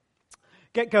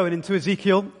Get going into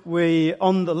Ezekiel. We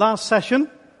on the last session.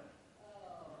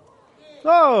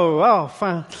 Oh,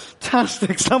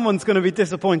 fantastic. Someone's going to be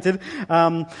disappointed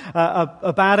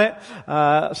about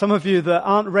it. Some of you that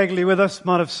aren't regularly with us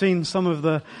might have seen some of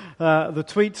the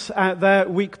tweets out there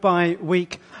week by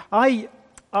week.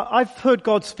 I've heard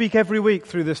God speak every week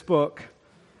through this book.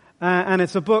 And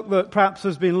it's a book that perhaps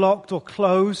has been locked or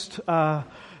closed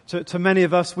to many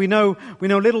of us. We know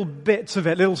little bits of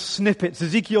it, little snippets.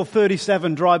 Ezekiel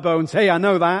 37, dry bones. Hey, I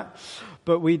know that.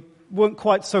 But we weren't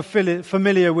quite so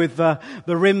familiar with the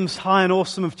rims high and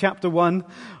awesome of chapter 1,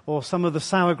 or some of the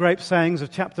sour grape sayings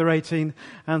of chapter 18,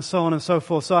 and so on and so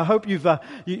forth. So I hope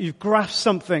you've grasped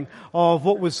something of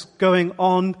what was going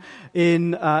on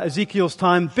in Ezekiel's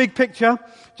time. Big picture,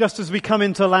 just as we come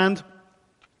into land,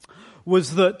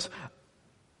 was that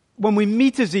when we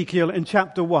meet Ezekiel in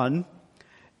chapter 1,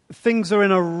 things are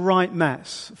in a right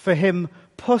mess for him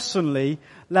personally,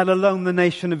 let alone the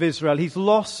nation of Israel. He's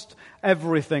lost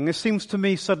everything. This seems to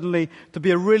me suddenly to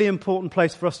be a really important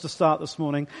place for us to start this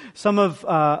morning. Some of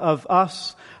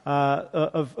us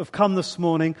have come this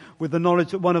morning with the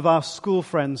knowledge that one of our school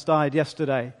friends died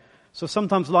yesterday. So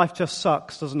sometimes life just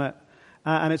sucks, doesn't it?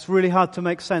 And it's really hard to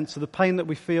make sense of the pain that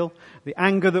we feel, the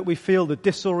anger that we feel, the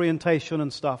disorientation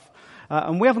and stuff.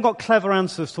 And we haven't got clever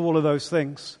answers to all of those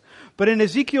things. But in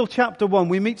Ezekiel chapter 1,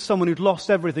 we meet someone who'd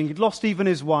lost everything. He'd lost even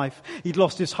his wife. He'd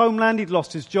lost his homeland. He'd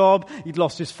lost his job. He'd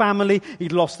lost his family.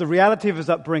 He'd lost the reality of his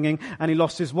upbringing. And he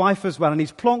lost his wife as well. And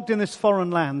he's plonked in this foreign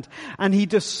land. And he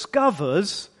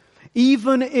discovers,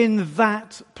 even in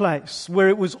that place where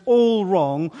it was all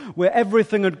wrong, where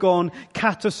everything had gone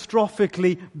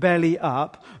catastrophically belly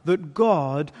up, that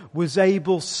God was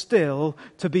able still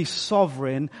to be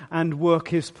sovereign and work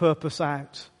his purpose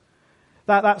out.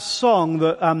 That song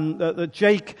that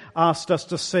Jake asked us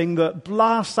to sing, that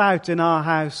blasts out in our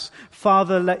house,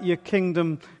 Father, let your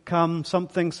kingdom come,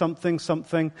 something, something,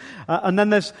 something. And then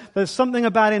there's something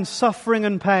about in suffering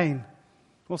and pain.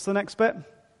 What's the next bit?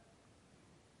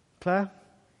 Claire?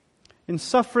 In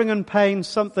suffering and pain,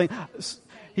 something.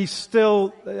 He's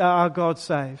still, our God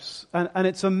saves. And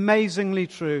it's amazingly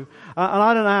true. And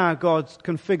I don't know how God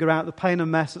can figure out the pain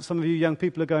and mess that some of you young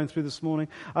people are going through this morning.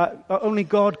 Only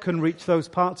God can reach those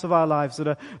parts of our lives that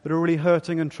are really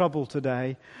hurting and troubled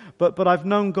today. But I've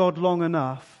known God long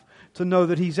enough to know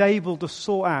that he's able to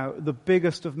sort out the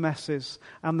biggest of messes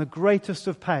and the greatest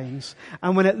of pains.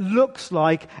 And when it looks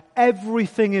like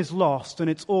everything is lost and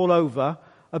it's all over,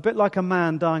 a bit like a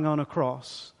man dying on a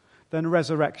cross, then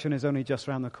resurrection is only just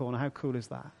around the corner. How cool is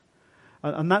that?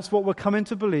 And that's what we're coming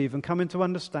to believe and coming to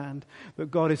understand,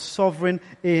 that God is sovereign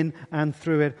in and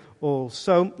through it all.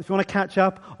 So if you want to catch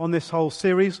up on this whole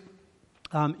series,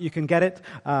 you can get it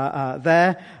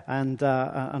there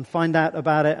and find out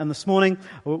about it. And this morning,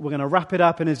 we're going to wrap it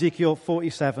up in Ezekiel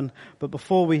 47. But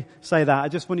before we say that, I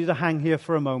just want you to hang here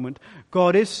for a moment.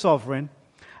 God is sovereign,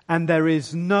 and there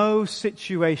is no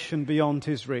situation beyond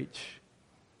his reach.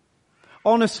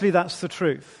 Honestly, that's the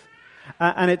truth.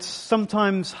 And it's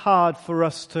sometimes hard for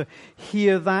us to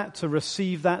hear that, to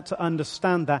receive that, to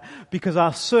understand that, because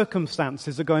our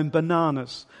circumstances are going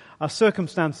bananas. Our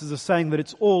circumstances are saying that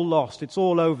it's all lost, it's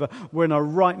all over, we're in a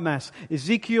right mess.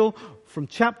 Ezekiel, from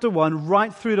chapter 1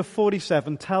 right through to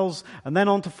 47 tells, and then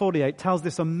on to 48, tells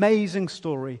this amazing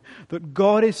story that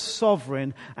God is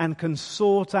sovereign and can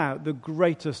sort out the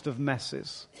greatest of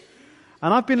messes.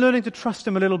 And I've been learning to trust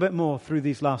him a little bit more through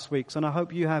these last weeks, and I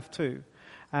hope you have too,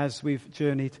 as we've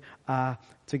journeyed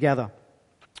together.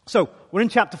 So, we're in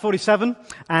chapter 47,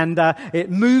 and it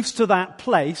moves to that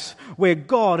place where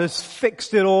God has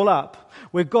fixed it all up,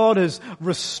 where God has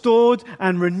restored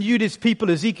and renewed his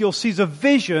people. Ezekiel sees a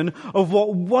vision of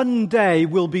what one day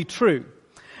will be true.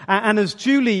 And as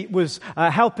Julie was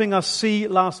helping us see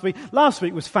last week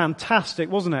was fantastic,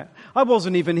 wasn't it? I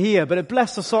wasn't even here, but it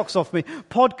blessed the socks off me.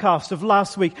 Podcast of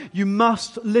last week, you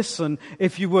must listen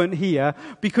if you weren't here,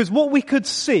 because what we could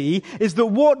see is that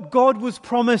what God was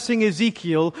promising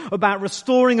Ezekiel about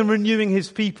restoring and renewing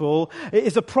his people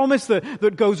is a promise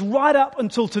that goes right up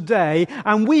until today,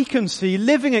 and we can see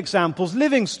living examples,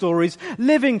 living stories,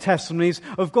 living testimonies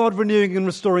of God renewing and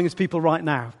restoring his people right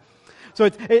now. So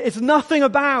it's nothing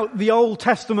about the Old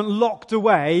Testament locked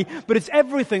away, but it's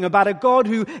everything about a God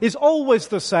who is always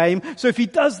the same. So if he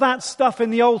does that stuff in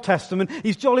the Old Testament,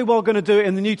 he's jolly well going to do it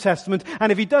in the New Testament.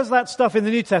 And if he does that stuff in the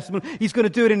New Testament, he's going to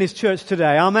do it in his church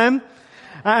today. Amen?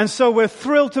 And so we're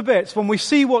thrilled to bits when we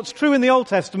see what's true in the Old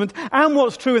Testament and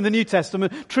what's true in the New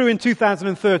Testament, true in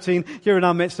 2013 here in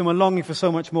our midst, and we're longing for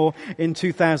so much more in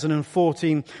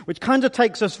 2014, which kind of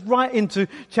takes us right into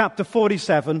chapter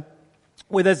 47.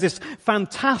 where there's this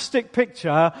fantastic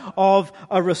picture of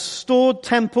a restored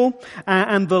temple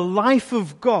and the life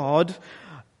of God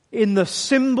in the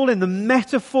symbol, in the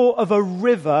metaphor of a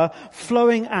river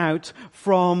flowing out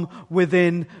from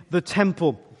within the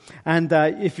temple. And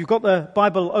if you've got the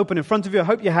Bible open in front of you, I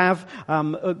hope you have,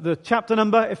 the chapter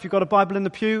number, if you've got a Bible in the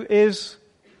pew, is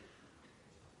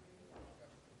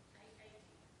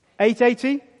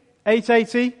 880?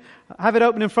 880? Have it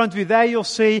open in front of you. There you'll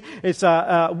see it's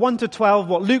 1 to 12,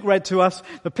 what Luke read to us,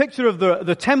 the picture of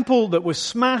the temple that was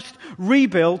smashed,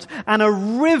 rebuilt, and a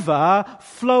river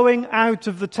flowing out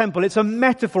of the temple. It's a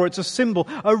metaphor, it's a symbol.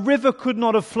 A river could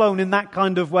not have flown in that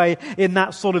kind of way, in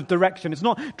that sort of direction. It's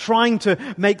not trying to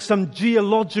make some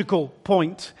geological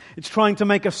point. It's trying to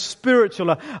make a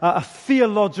spiritual, a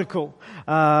theological,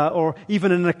 or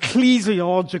even an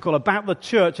ecclesiological, about the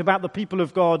church, about the people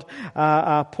of God,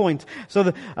 point.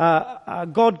 So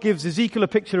God gives Ezekiel a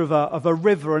picture of a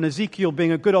river, and Ezekiel,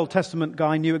 being a good Old Testament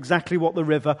guy, knew exactly what the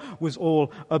river was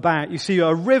all about. You see,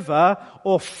 a river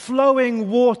or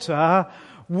flowing water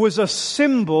was a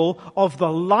symbol of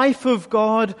the life of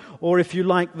God, or if you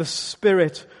like, the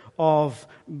Spirit of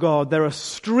God. There are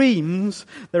streams,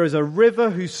 there is a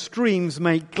river whose streams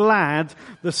make glad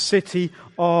the city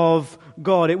of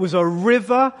God. It was a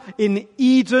river in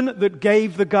Eden that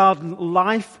gave the garden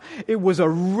life. It was a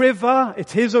river,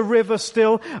 it is a river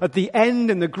still, at the end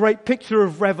in the great picture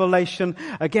of Revelation,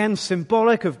 again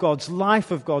symbolic of God's life,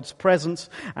 of God's presence.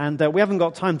 And we haven't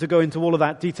got time to go into all of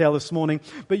that detail this morning,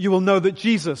 but you will know that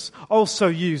Jesus also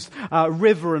used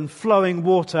river and flowing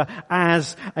water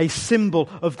as a symbol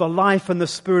of the life and the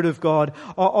Spirit of God.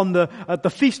 At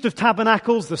the Feast of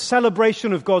Tabernacles, the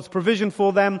celebration of God's provision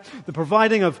for them, the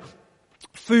providing of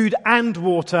food and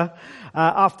water,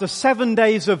 after 7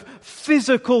 days of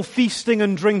physical feasting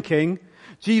and drinking,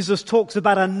 Jesus talks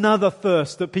about another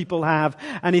thirst that people have.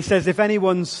 And he says, if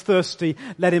anyone's thirsty,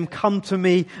 let him come to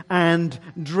me and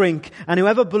drink. And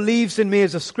whoever believes in me,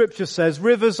 as the scripture says,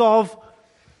 rivers of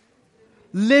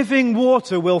living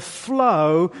water will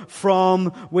flow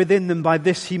from within them. By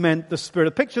this he meant the Spirit.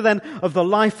 A picture then of the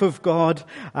life of God,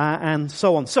 and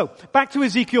so on. So, back to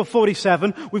Ezekiel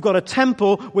 47. We've got a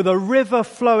temple with a river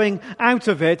flowing out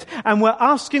of it, and we're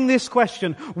asking this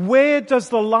question: where does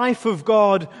the life of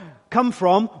God come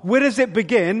from? Where does it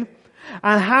begin?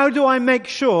 And how do I make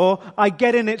sure I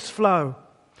get in its flow?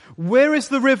 Where is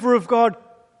the river of God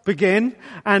begin,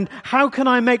 and how can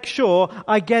I make sure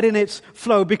I get in its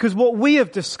flow? Because what we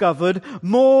have discovered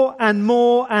more and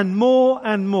more and more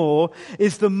and more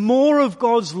is the more of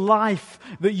God's life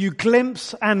that you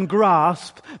glimpse and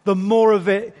grasp, the more of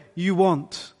it you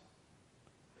want.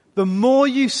 The more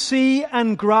you see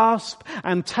and grasp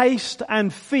and taste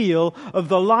and feel of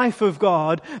the life of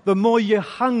God, the more you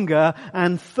hunger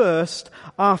and thirst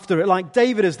after it. Like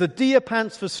David, as the deer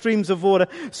pants for streams of water,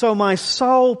 so my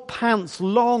soul pants,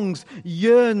 longs,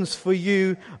 yearns for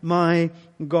you, my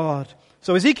God.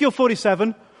 So Ezekiel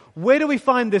 47, where do we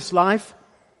find this life?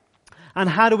 And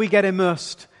how do we get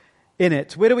immersed in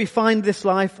it? Where do we find this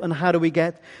life and how do we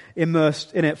get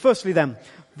immersed in it? Firstly then,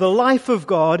 the life of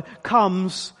God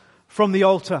comes from the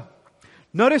altar.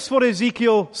 Notice what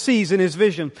Ezekiel sees in his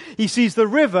vision. He sees the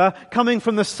river coming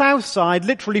from the south side,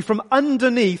 literally from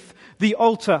underneath the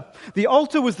altar. The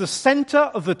altar was the center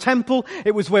of the temple.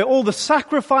 It was where all the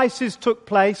sacrifices took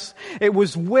place. It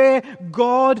was where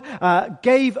God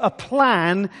gave a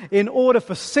plan in order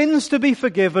for sins to be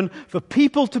forgiven, for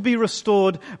people to be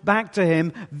restored back to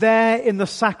Him, there in the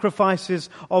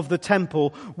sacrifices of the temple,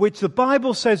 which the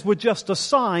Bible says were just a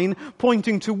sign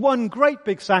pointing to one great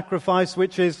big sacrifice,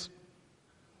 which is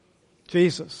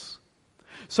Jesus.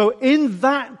 So in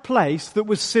that place that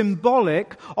was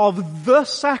symbolic of the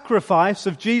sacrifice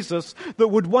of Jesus that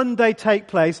would one day take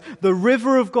place, the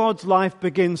river of God's life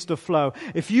begins to flow.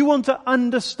 If you want to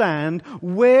understand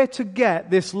where to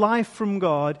get this life from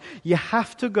God, you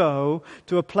have to go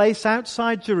to a place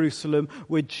outside Jerusalem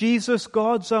where Jesus,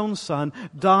 God's own Son,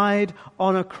 died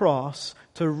on a cross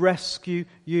to rescue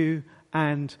you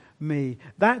and me.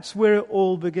 That's where it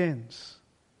all begins.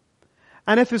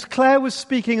 And if, as Claire was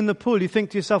speaking in the pool, you think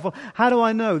to yourself, well, how do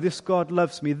I know this God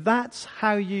loves me? That's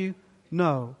how you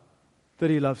know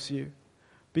that He loves you.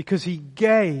 Because He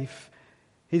gave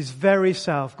His very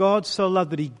self. God so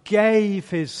loved that He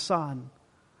gave His Son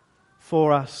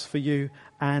for us, for you,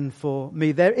 and for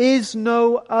me. There is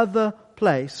no other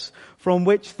place from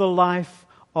which the life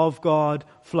of God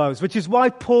flows. Which is why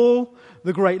Paul,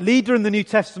 the great leader in the New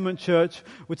Testament church,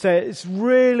 would say it's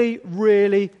really,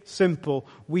 really simple.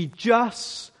 We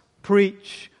just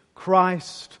preach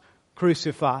Christ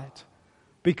crucified,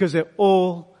 because it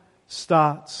all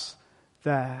starts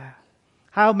there.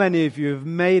 How many of you have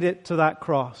made it to that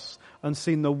cross and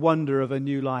seen the wonder of a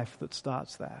new life that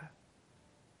starts there?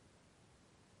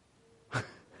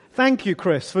 Thank you,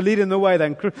 Chris, for leading the way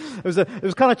then. It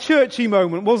was kind of churchy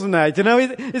moment, wasn't it? You know,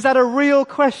 is that a real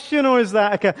question or is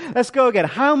that, okay, let's go again.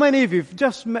 How many of you have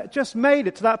just made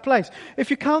it to that place? If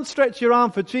you can't stretch your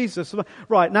arm for Jesus,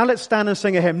 right, now let's stand and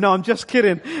sing a hymn. No, I'm just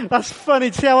kidding. That's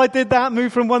funny. See how I did that?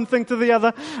 Move from one thing to the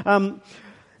other.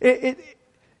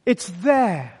 It's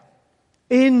there.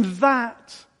 In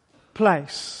that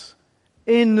place.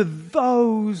 In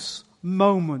those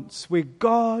moments where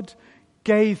God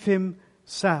gave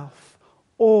himself,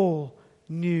 all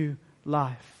new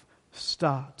life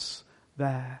starts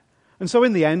there. And so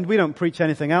in the end, we don't preach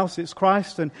anything else. It's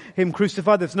Christ and him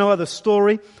crucified. There's no other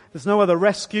story. There's no other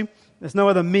rescue. There's no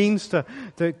other means to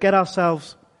get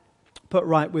ourselves put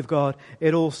right with God.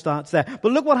 It all starts there.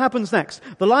 But look what happens next.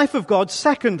 The life of God,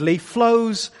 secondly,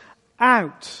 flows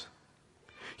out.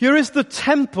 Here is the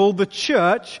temple, the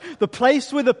church, the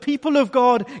place where the people of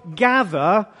God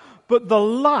gather, but the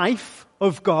life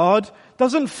of God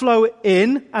doesn't flow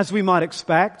in, as we might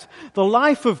expect. The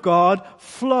life of God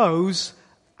flows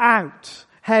out,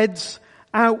 heads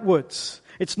outwards.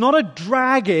 It's not a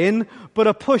drag in, but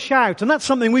a push out. And that's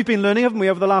something we've been learning, haven't we,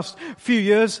 over the last few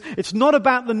years. It's not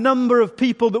about the number of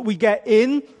people that we get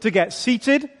in to get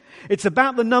seated. It's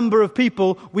about the number of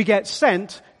people we get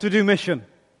sent to do mission.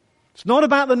 It's not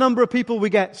about the number of people we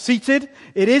get seated.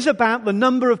 It is about the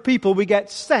number of people we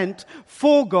get sent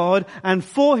for God and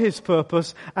for his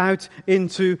purpose out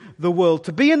into the world.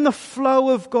 To be in the flow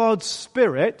of God's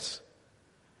Spirit,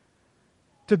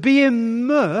 to be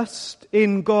immersed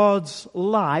in God's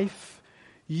life,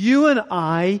 you and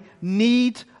I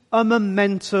need a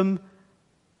momentum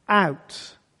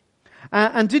out.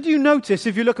 And did you notice,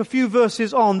 if you look a few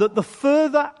verses on, that the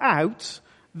further out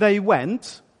they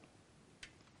went,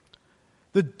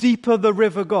 the deeper the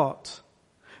river got.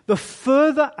 The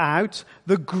further out,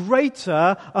 the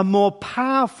greater and more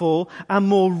powerful and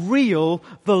more real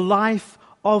the life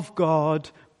of God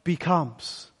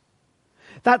becomes.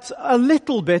 That's a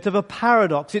little bit of a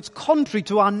paradox. It's contrary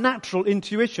to our natural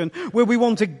intuition, where we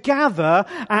want to gather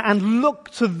and look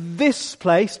to this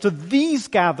place, to these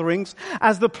gatherings,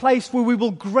 as the place where we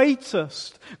will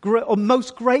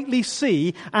most greatly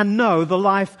see and know the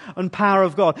life and power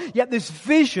of God. Yet this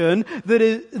vision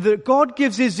that God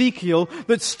gives Ezekiel,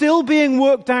 that's still being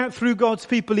worked out through God's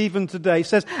people even today,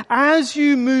 says, as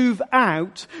you move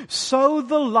out, so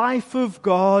the life of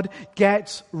God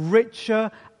gets richer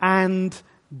and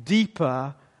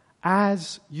deeper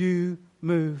as you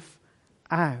move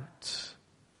out.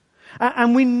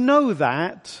 And we know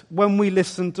that when we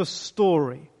listen to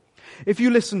story. If you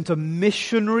listen to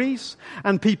missionaries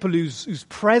and people whose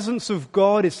presence of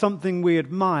God is something we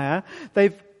admire,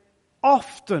 they've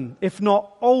often, if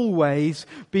not always,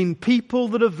 been people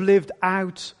that have lived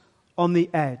out on the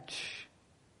edge.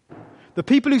 The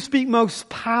people who speak most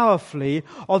powerfully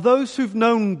are those who've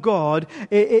known God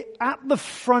at the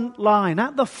front line,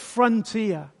 at the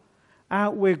frontier,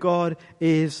 out where God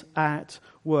is at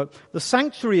work. The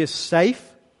sanctuary is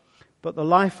safe, but the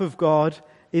life of God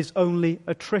is only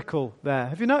a trickle there.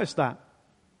 Have you noticed that?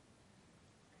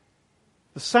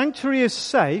 The sanctuary is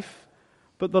safe,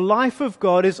 but the life of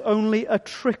God is only a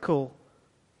trickle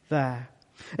there.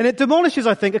 And it demolishes,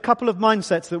 I think, a couple of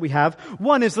mindsets that we have.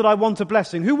 One is that I want a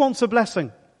blessing. Who wants a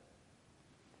blessing?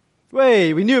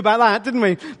 We knew about that, didn't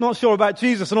we? Not sure about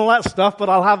Jesus and all that stuff, but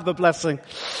I'll have the blessing.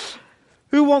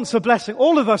 Who wants a blessing?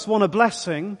 All of us want a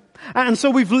blessing. And so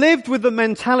we've lived with the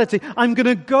mentality, I'm going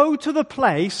to go to the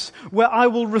place where I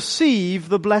will receive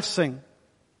the blessing.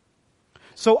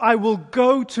 So I will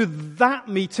go to that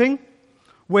meeting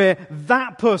where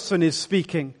that person is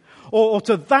speaking. Or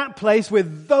to that place where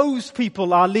those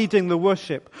people are leading the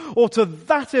worship. Or to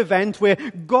that event where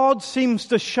God seems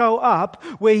to show up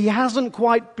where he hasn't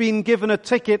quite been given a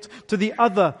ticket to the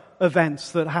other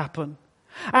events that happen.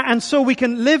 And so we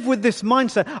can live with this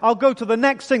mindset. I'll go to the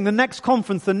next thing, the next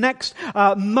conference, the next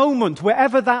moment,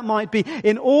 wherever that might be,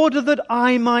 in order that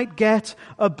I might get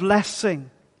a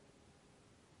blessing.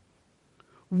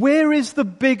 Where is the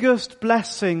biggest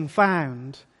blessing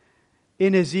found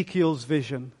in Ezekiel's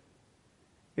vision?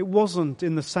 It wasn't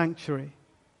in the sanctuary,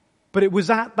 but it was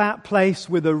at that place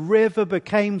where the river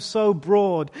became so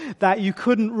broad that you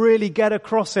couldn't really get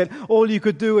across it. All you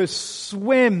could do is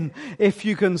swim, if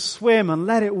you can swim, and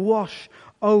let it wash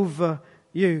over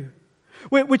you.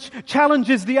 Which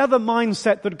challenges the other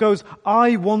mindset that goes,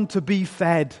 I want to be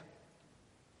fed.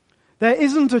 There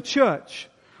isn't a church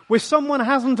where someone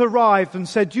hasn't arrived and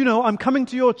said, I'm coming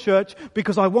to your church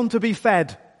because I want to be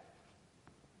fed.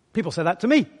 People say that to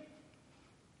me.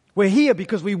 We're here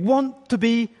because we want to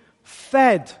be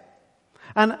fed.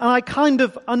 And I kind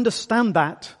of understand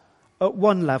that at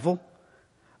one level.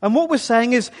 And what we're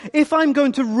saying is, if I'm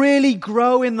going to really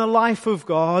grow in the life of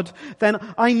God, then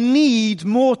I need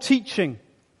more teaching.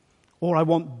 Or I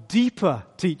want deeper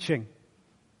teaching.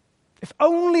 If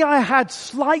only I had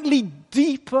slightly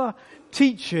deeper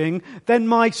teaching, then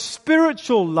my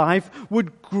spiritual life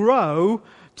would grow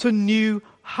to new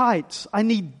heights. I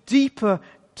need deeper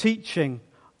teaching.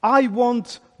 I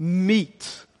want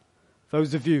meat.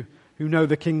 Those of you who know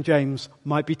the King James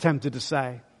might be tempted to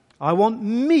say, I want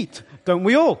meat. Don't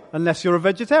we all? Unless you're a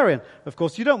vegetarian. Of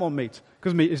course you don't want meat,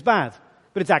 because meat is bad.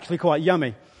 But it's actually quite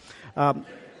yummy.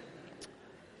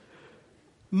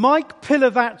 Mike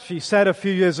Pilavachi said a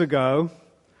few years ago,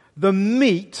 the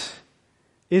meat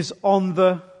is on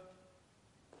the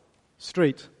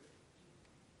street.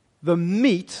 The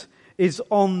meat is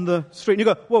on the street. And you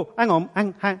go, whoa, hang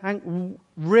on,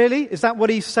 really? Is that what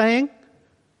he's saying?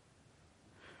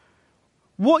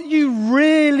 What you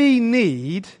really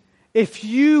need, if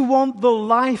you want the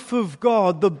life of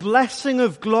God, the blessing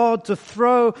of God to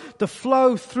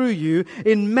flow through you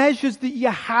in measures that you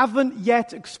haven't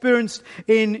yet experienced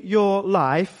in your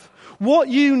life, what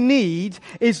you need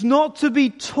is not to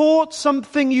be taught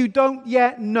something you don't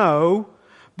yet know,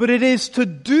 but it is to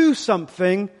do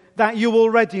something that you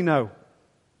already know.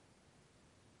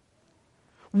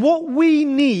 What we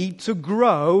need to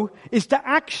grow is to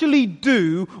actually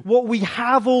do what we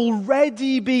have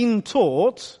already been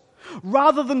taught,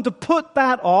 rather than to put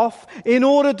that off in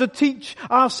order to teach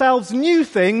ourselves new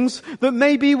things that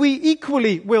maybe we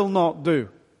equally will not do.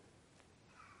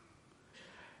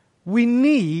 We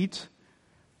need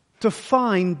to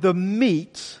find the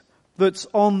meat that's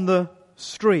on the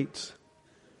street.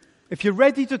 If you're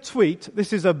ready to tweet,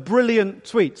 this is a brilliant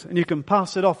tweet, and you can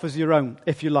pass it off as your own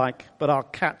if you like, but I'll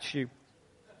catch you.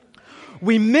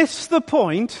 We miss the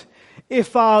point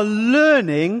if our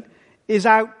learning is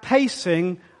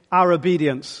outpacing our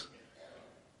obedience.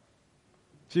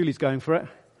 Julie's going for it.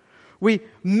 We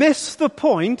miss the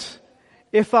point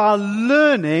if our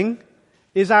learning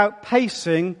is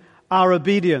outpacing our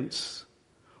obedience.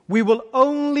 We will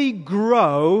only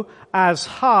grow as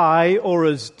high or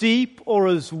as deep or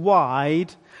as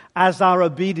wide as our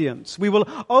obedience. We will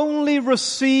only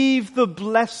receive the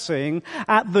blessing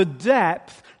at the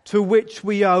depth to which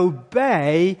we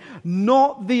obey,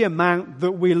 not the amount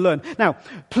that we learn. Now,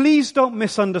 please don't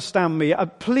misunderstand me.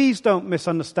 Please don't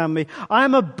misunderstand me. I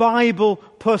am a Bible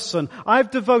person.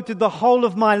 I've devoted the whole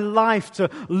of my life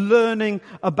to learning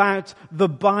about the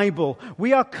Bible.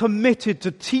 We are committed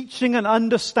to teaching and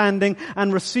understanding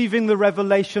and receiving the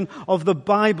revelation of the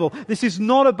Bible. This is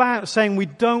not about saying we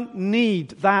don't need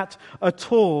that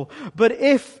at all. But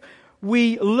if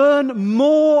we learn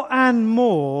more and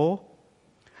more,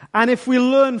 and if we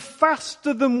learn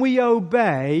faster than we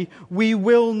obey, we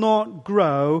will not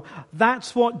grow.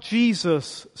 That's what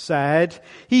Jesus said.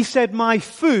 He said, my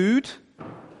food,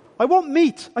 I want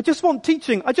meat. I just want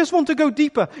teaching. I just want to go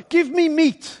deeper. Give me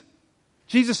meat.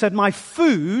 Jesus said, my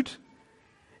food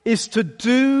is to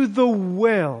do the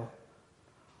will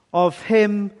of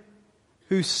Him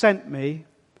who sent me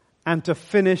and to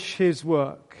finish His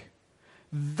work.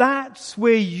 That's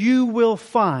where you will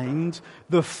find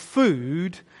the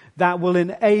food that will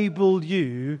enable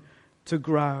you to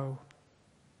grow.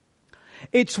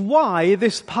 It's why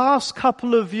this past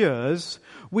couple of years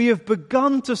we have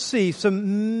begun to see some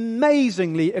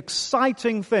amazingly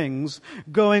exciting things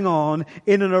going on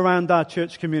in and around our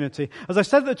church community. As I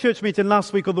said at the church meeting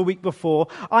last week or the week before,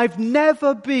 I've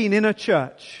never been in a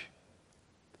church.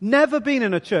 Never been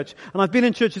in a church. And I've been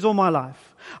in churches all my life.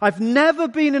 I've never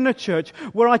been in a church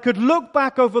where I could look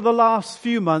back over the last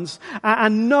few months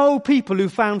and know people who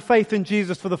found faith in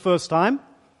Jesus for the first time.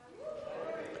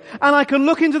 And I can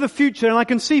look into the future and I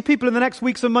can see people in the next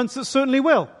weeks and months that certainly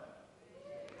will.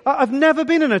 I've never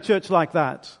been in a church like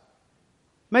that.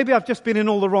 Maybe I've just been in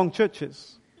all the wrong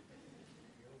churches.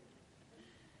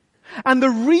 And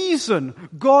the reason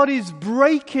God is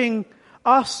breaking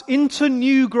us into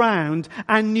new ground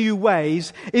and new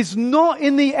ways is not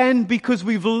in the end because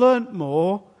we've learnt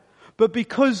more, but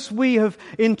because we have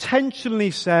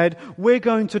intentionally said we're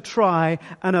going to try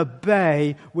and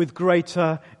obey with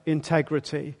greater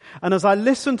integrity. And as I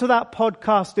listened to that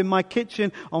podcast in my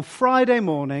kitchen on Friday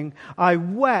morning, I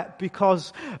wept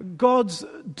because God's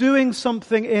doing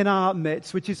something in our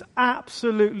midst which is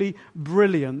absolutely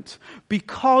brilliant,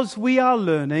 because we are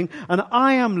learning, and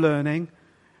I am learning,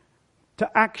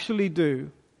 to actually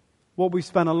do what we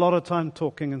spent a lot of time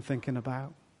talking and thinking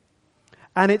about.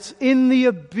 And it's in the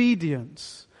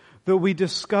obedience that we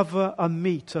discover a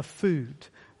meat, a food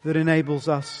that enables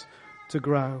us to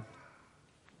grow.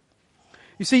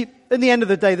 You see, in the end of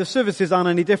the day, the services aren't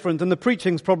any different, and the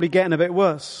preaching's probably getting a bit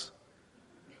worse.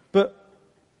 But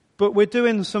we're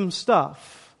doing some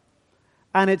stuff,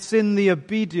 and it's in the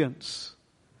obedience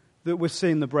that we're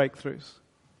seeing the breakthroughs.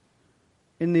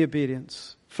 In the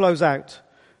obedience. Flows out.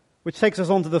 Which takes us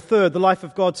on to the third. The life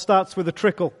of God starts with a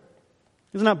trickle.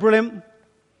 Isn't that brilliant?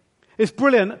 It's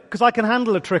brilliant because I can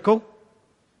handle a trickle.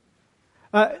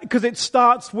 Because it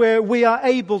starts where we are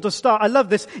able to start. I love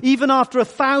this. Even after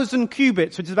 1,000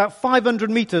 cubits, which is about 500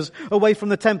 meters away from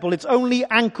the temple, it's only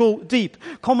ankle deep.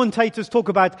 Commentators talk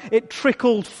about it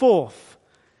trickled forth.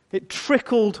 It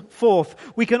trickled forth.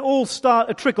 We can all start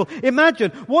a trickle.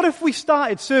 Imagine, what if we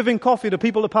started serving coffee to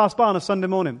people that pass by on a Sunday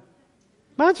morning?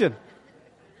 Imagine.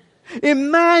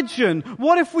 Imagine,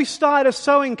 what if we started a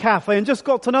sewing cafe and just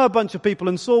got to know a bunch of people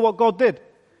and saw what God did?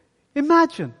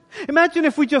 Imagine. Imagine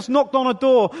if we just knocked on a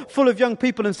door full of young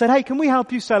people and said, hey, can we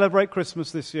help you celebrate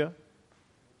Christmas this year?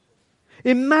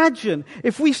 Imagine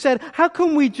if we said, how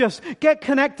can we just get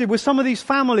connected with some of these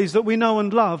families that we know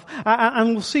and love,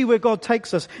 and we'll see where God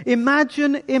takes us.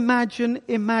 Imagine.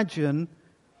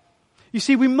 You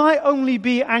see, we might only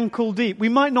be ankle deep. We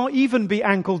might not even be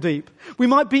ankle deep. We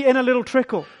might be in a little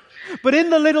trickle. But in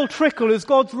the little trickle, as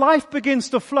God's life begins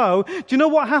to flow, do you know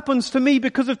what happens to me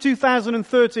because of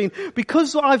 2013?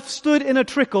 Because I've stood in a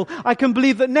trickle, I can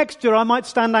believe that next year I might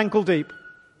stand ankle deep.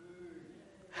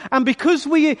 And because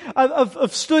we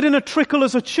have stood in a trickle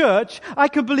as a church, I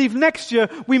can believe next year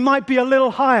we might be a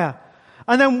little higher.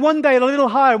 And then one day a little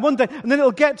higher, one day, and then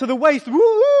it'll get to the waist,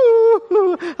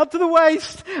 woo, up to the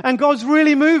waist, and God's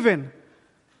really moving.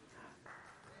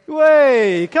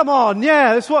 Way, come on,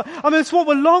 yeah, it's what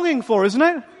we're longing for, isn't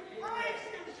it?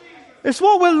 It's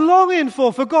what we're longing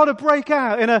for God to break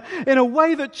out in a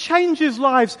way that changes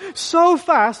lives so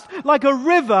fast, like a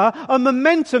river, a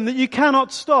momentum that you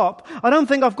cannot stop. I don't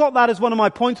think I've got that as one of my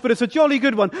points, but it's a jolly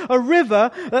good one. A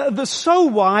river that's so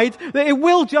wide that it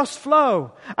will just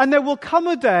flow. And there will come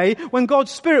a day when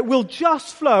God's Spirit will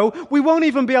just flow. We won't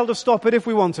even be able to stop it if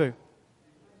we want to.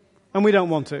 And we don't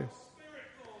want to.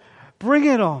 Bring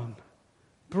it on.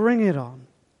 Bring it on.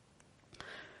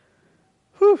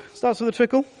 Whew, starts with a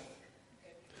trickle.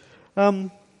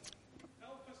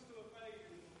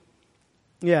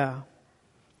 Yeah.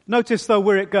 Notice though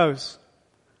where it goes.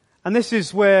 And this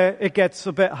is where it gets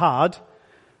a bit hard.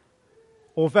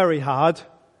 Or very hard.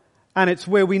 And it's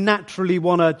where we naturally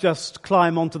want to just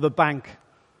climb onto the bank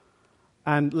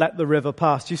and let the river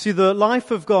pass. You see, the life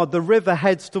of God, the river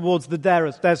heads towards the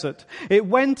desert. It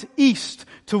went east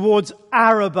towards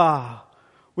Arabah,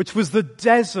 which was the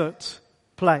desert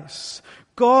place.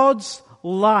 God's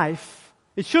life,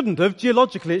 it shouldn't have,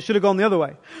 geologically it should have gone the other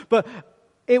way. But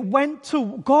it went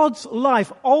to, God's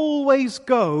life always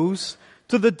goes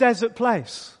to the desert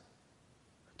place.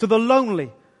 To the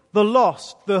lonely, the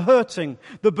lost, the hurting,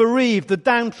 the bereaved, the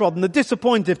downtrodden, the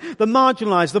disappointed, the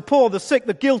marginalized, the poor, the sick,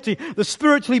 the guilty, the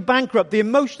spiritually bankrupt, the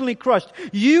emotionally crushed.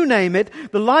 You name it,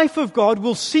 the life of God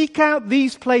will seek out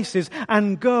these places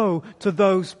and go to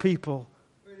those people.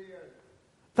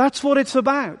 That's what it's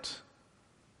about.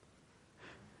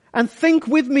 And think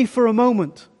with me for a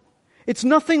moment. It's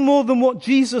nothing more than what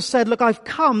Jesus said. Look, I've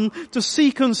come to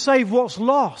seek and save what's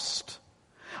lost.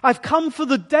 I've come for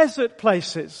the desert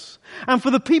places and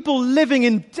for the people living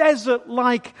in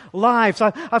desert-like lives.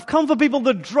 I've come for people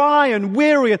that are dry and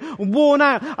weary and worn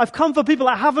out. I've come for people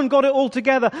that haven't got it all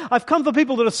together. I've come for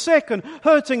people that are sick and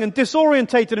hurting and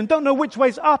disorientated and don't know which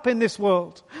way's up in this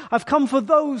world. I've come for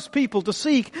those people to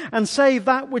seek and save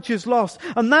that which is lost.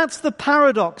 And that's the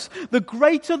paradox. The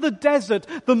greater the desert,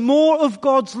 the more of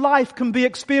God's life can be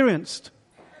experienced.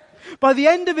 By the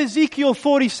end of Ezekiel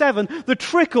 47, the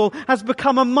trickle has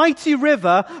become a mighty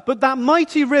river, but that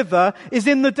mighty river is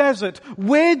in the desert.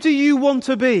 Where do you want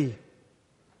to be?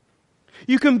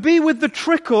 You can be with the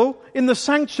trickle in the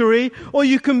sanctuary, or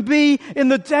you can be in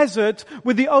the desert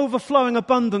with the overflowing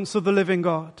abundance of the living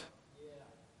God.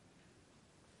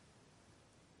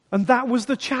 And that was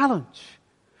the challenge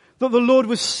that the Lord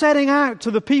was setting out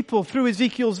to the people through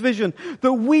Ezekiel's vision,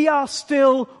 that we are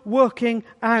still working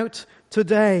out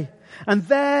today. And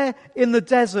there in the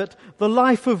desert, the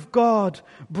life of God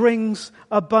brings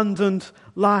abundant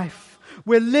life.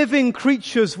 Where living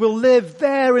creatures will live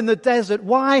there in the desert.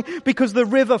 Why? Because the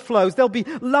river flows. There'll be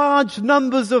large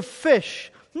numbers of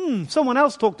fish. Someone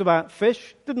else talked about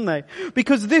fish, didn't they?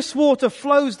 Because this water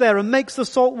flows there and makes the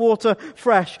salt water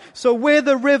fresh. So where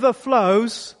the river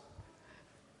flows,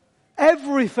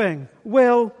 everything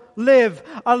will live.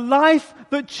 A life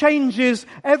that changes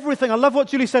everything. I love what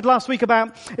Julie said last week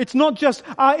about it's not just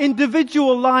our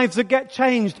individual lives that get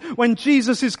changed when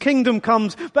Jesus' kingdom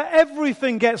comes, but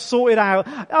everything gets sorted out.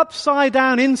 Upside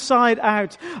down, inside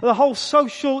out. The whole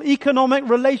social, economic,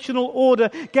 relational order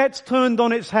gets turned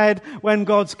on its head when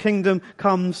God's kingdom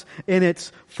comes in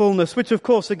its fullness. Which of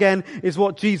course again is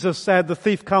what Jesus said, the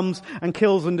thief comes and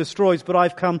kills and destroys, but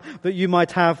I've come that you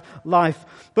might have life.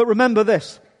 But remember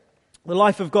this, the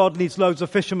life of God needs loads of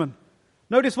fishermen.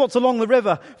 Notice what's along the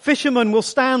river. Fishermen will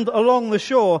stand along the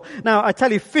shore. Now I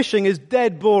tell you, fishing is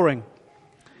dead boring.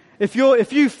 If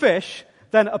you fish,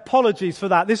 then apologies for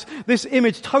that. This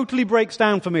image totally breaks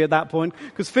down for me at that point,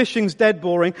 because fishing's dead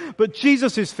boring. But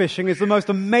Jesus' fishing is the most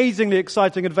amazingly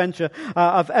exciting adventure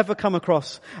I've ever come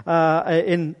across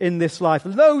in this life.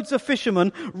 Loads of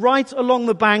fishermen right along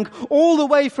the bank, all the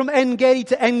way from Engay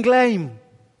to Englaim.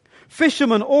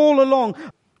 Fishermen all along.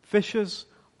 Fishers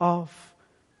of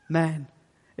men.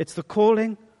 It's the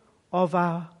calling of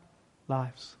our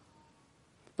lives.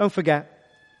 Don't forget.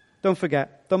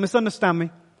 Don't misunderstand me.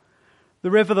 The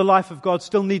river, the life of God,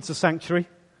 still needs a sanctuary.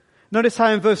 Notice how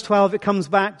in verse 12 it comes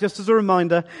back, just as a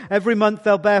reminder. Every month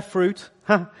they'll bear fruit.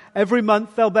 Every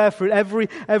month they'll bear fruit.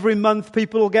 Every month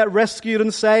people will get rescued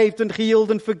and saved and healed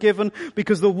and forgiven,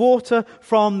 because the water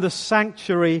from the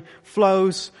sanctuary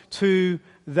flows to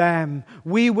them.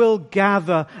 We will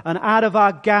gather, and out of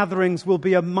our gatherings will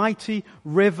be a mighty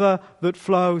river that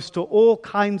flows to all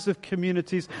kinds of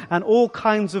communities and all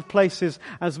kinds of places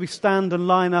as we stand and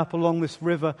line up along this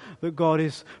river that God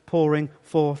is pouring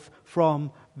forth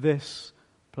from this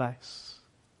place.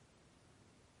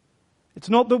 It's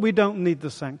not that we don't need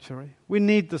the sanctuary. We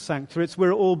need the sanctuary. It's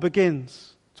where it all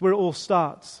begins. It's where it all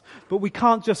starts. But we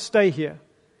can't just stay here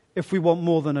if we want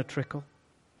more than a trickle.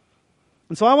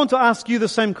 And so I want to ask you the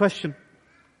same question.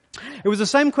 It was the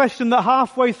same question that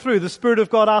halfway through the Spirit of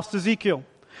God asked Ezekiel.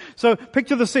 So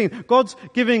picture the scene. God's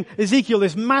giving Ezekiel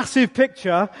this massive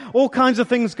picture, all kinds of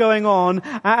things going on,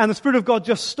 and the Spirit of God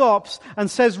just stops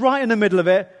and says right in the middle of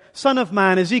it, Son of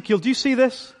man, Ezekiel, do you see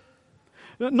this?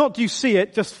 Not do you see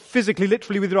it, just physically,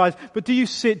 literally with your eyes, but do you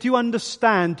see it? Do you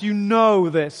understand? Do you know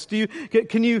this?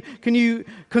 Can you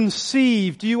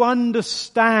conceive? Do you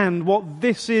understand what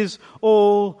this is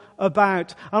all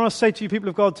about? I want to say to you, people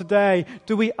of God, today,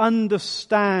 do we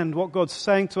understand what God's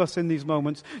saying to us in these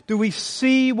moments? Do we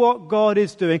see what God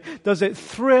is doing? Does it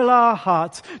thrill our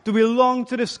hearts? Do we long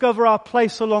to discover our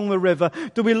place along the river?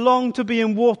 Do we long to be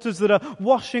in waters that are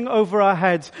washing over our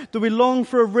heads? Do we long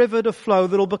for a river to flow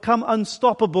that will become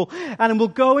unstoppable and will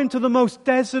go into the most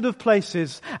desert of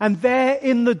places, and there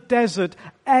in the desert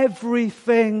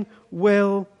everything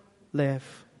will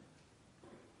live?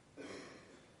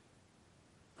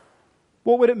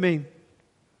 What would it mean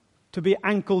to be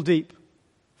ankle deep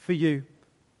for you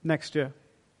next year?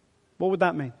 What would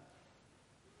that mean?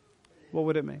 What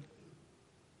would it mean?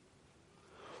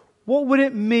 What would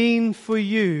it mean for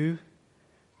you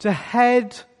to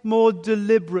head more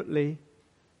deliberately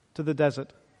to the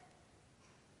desert?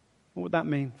 What would that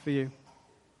mean for you?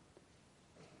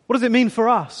 What does it mean for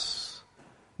us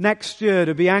next year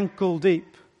to be ankle deep?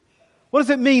 What does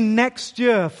it mean next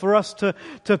year for us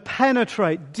to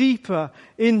penetrate deeper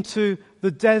into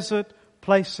the desert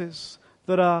places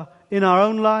that are in our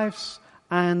own lives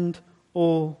and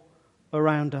all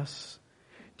around us?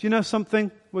 Do you know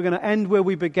something? We're going to end where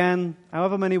we began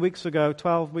however many weeks ago,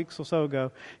 12 weeks or so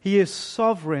ago. He is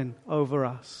sovereign over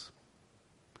us.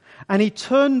 And He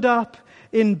turned up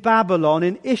in Babylon,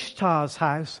 in Ishtar's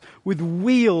house, with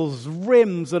wheels,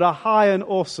 rims that are high and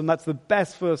awesome. That's the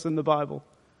best verse in the Bible.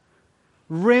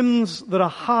 Rims that are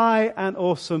high and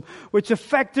awesome, which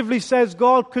effectively says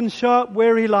God can show up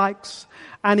where He likes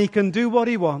and He can do what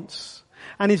He wants.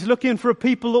 And He's looking for a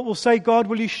people that will say, God,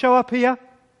 will you show up here?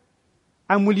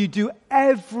 And will you do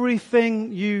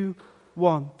everything you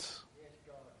want?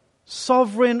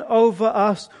 Sovereign over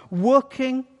us,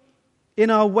 working in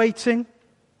our waiting,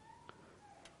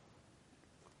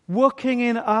 working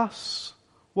in us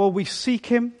while we seek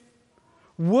Him,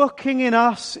 working in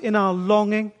us in our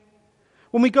longing.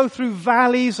 When we go through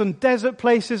valleys and desert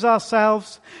places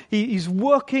ourselves, He's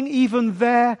working even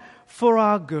there for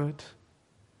our good.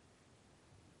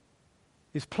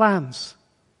 His plans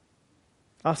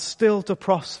are still to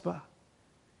prosper.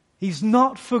 He's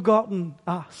not forgotten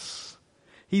us.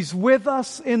 He's with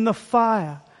us in the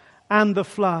fire and the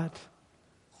flood.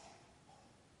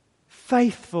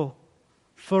 Faithful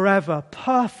forever,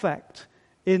 perfect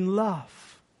in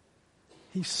love.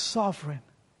 He's sovereign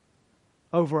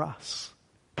over us.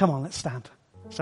 Come on, let's stand.